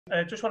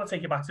I just want to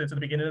take you back to the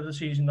beginning of the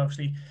season.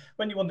 Obviously,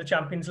 when you won the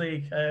Champions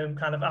League,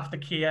 kind of after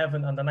Kiev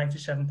and the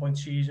 97-point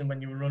season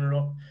when you were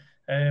runner-up,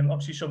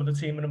 obviously some of the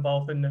team were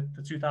involved in the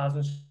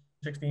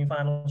 2016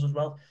 finals as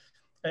well.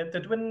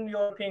 Did winning the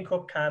European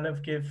Cup kind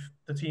of give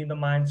the team the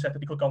mindset that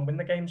they could go and win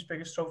the game's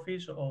biggest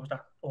trophies, or was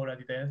that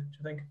already there, do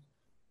you think?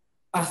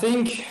 I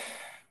think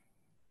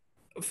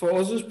for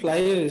us as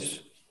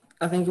players,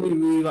 I think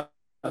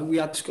we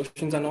had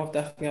discussions. I know I've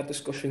definitely had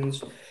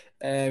discussions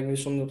with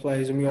some of the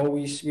players, and we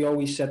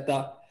always said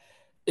that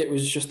it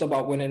was just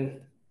about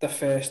winning the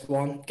first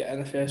one, getting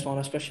the first one,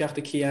 especially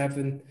after Kiev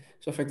and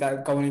stuff like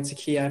that, going into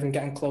Kiev and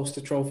getting close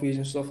to trophies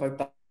and stuff like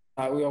that.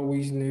 We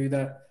always knew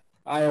that.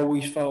 I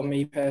always felt,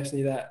 me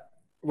personally, that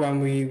when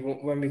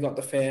we got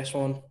the first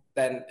one,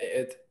 then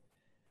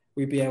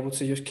we'd be able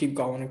to just keep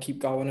going,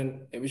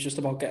 and it was just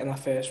about getting that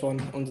first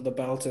one under the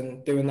belt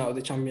and doing that with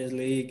the Champions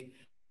League,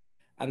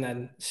 and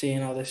then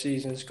seeing how this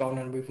season's gone,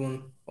 and we've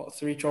won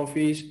 3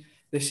 trophies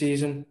this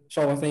season.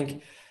 So I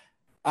think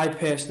I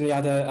personally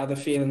had a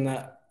feeling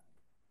that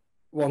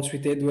once we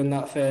did win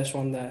that first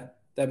one, then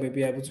we'd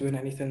be able to win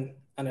anything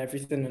and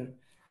everything. And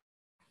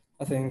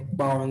I think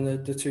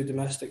barring the 2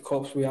 domestic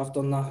cups, we have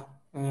done that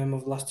over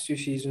the last 2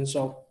 seasons.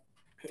 So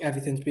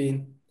everything's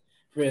been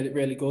really,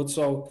 really good.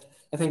 So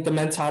I think the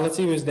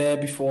mentality was there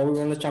before we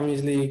won the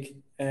Champions League,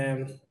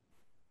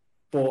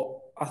 but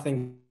I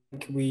think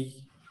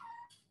we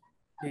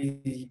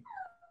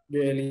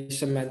really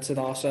cemented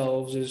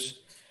ourselves as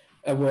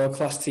a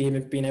world-class team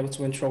and being able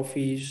to win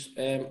trophies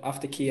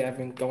after Kiev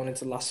and going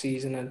into last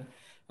season,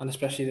 and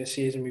especially this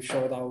season, we've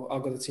showed how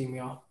good a team we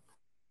are.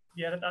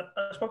 Yeah,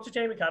 I spoke to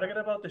Jamie Carragher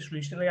about this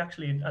recently,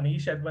 actually, and he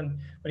said when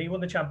he won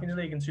the Champions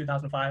League in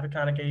 2005, it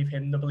kind of gave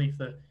him the belief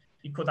that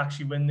he could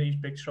actually win these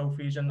big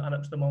trophies, and it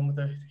was the moment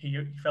that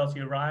he felt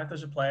he arrived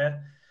as a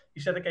player. He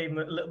said it gave him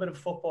a little bit of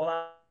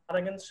football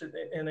arrogance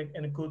in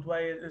a good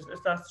way. Is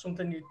that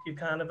something you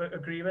kind of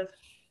agree with?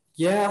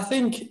 Yeah, I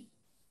think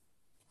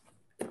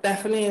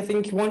definitely. I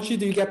think once you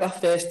do get that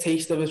first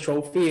taste of a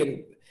trophy,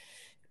 and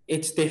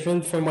it's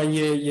different from when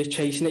you're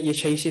chasing it. You're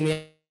chasing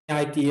the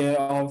idea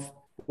of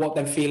what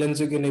them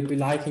feelings are going to be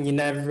like, and you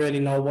never really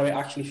know what it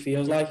actually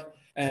feels like.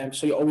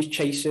 So you're always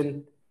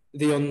chasing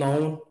the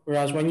unknown.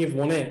 Whereas when you've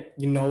won it,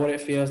 you know what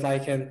it feels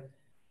like. And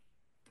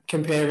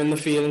comparing the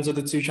feelings of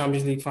the 2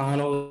 Champions League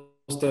finals,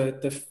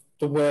 the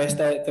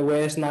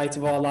worst night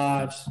of our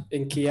lives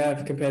in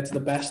Kiev compared to the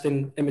best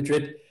in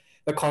Madrid,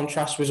 the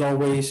contrast was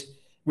always,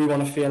 we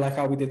want to feel like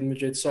how we did in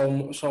Madrid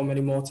so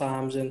many more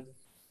times. And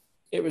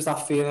it was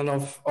that feeling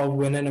of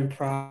winning and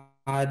pride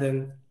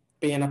and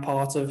being a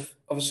part of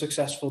a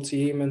successful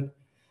team,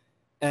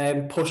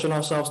 and pushing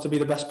ourselves to be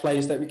the best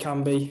players that we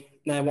can be,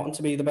 wanting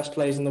to be the best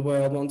players in the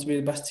world, wanting to be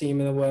the best team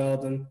in the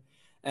world,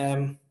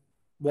 and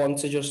wanting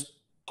to just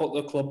put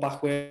the club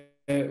back where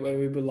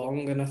we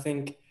belong. And I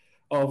think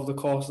over the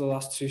course of the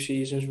last 2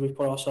 seasons, we've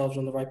put ourselves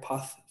on the right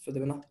path for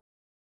doing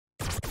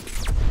that.